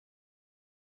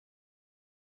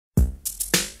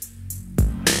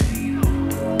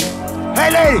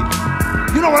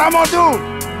You know what I'm gonna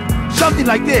do? Something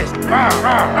like this.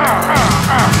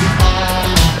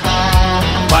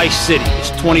 Vice City is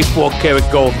 24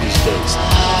 karat gold these days.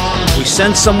 We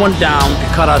send someone down to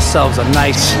cut ourselves a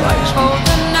nice slice.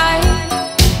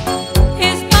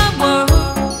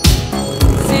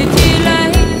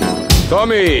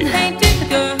 Tommy,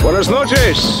 buenas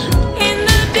noches.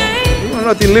 We're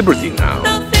not in Liberty now.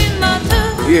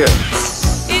 Yeah.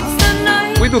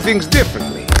 We do things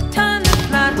differently.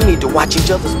 We need to watch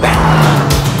each other's back.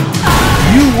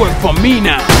 You work for me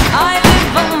now.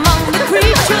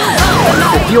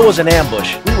 The deal was an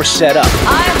ambush. We were set up.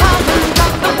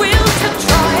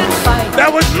 That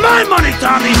was my money,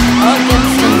 Tommy!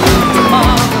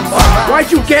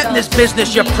 Why'd you get in this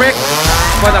business, you prick?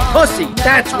 For the pussy,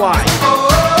 that's why.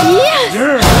 Yes!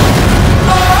 Yeah.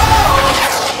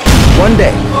 One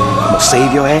day, I'm gonna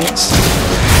save your ass,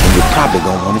 and you're probably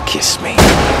gonna wanna kiss me.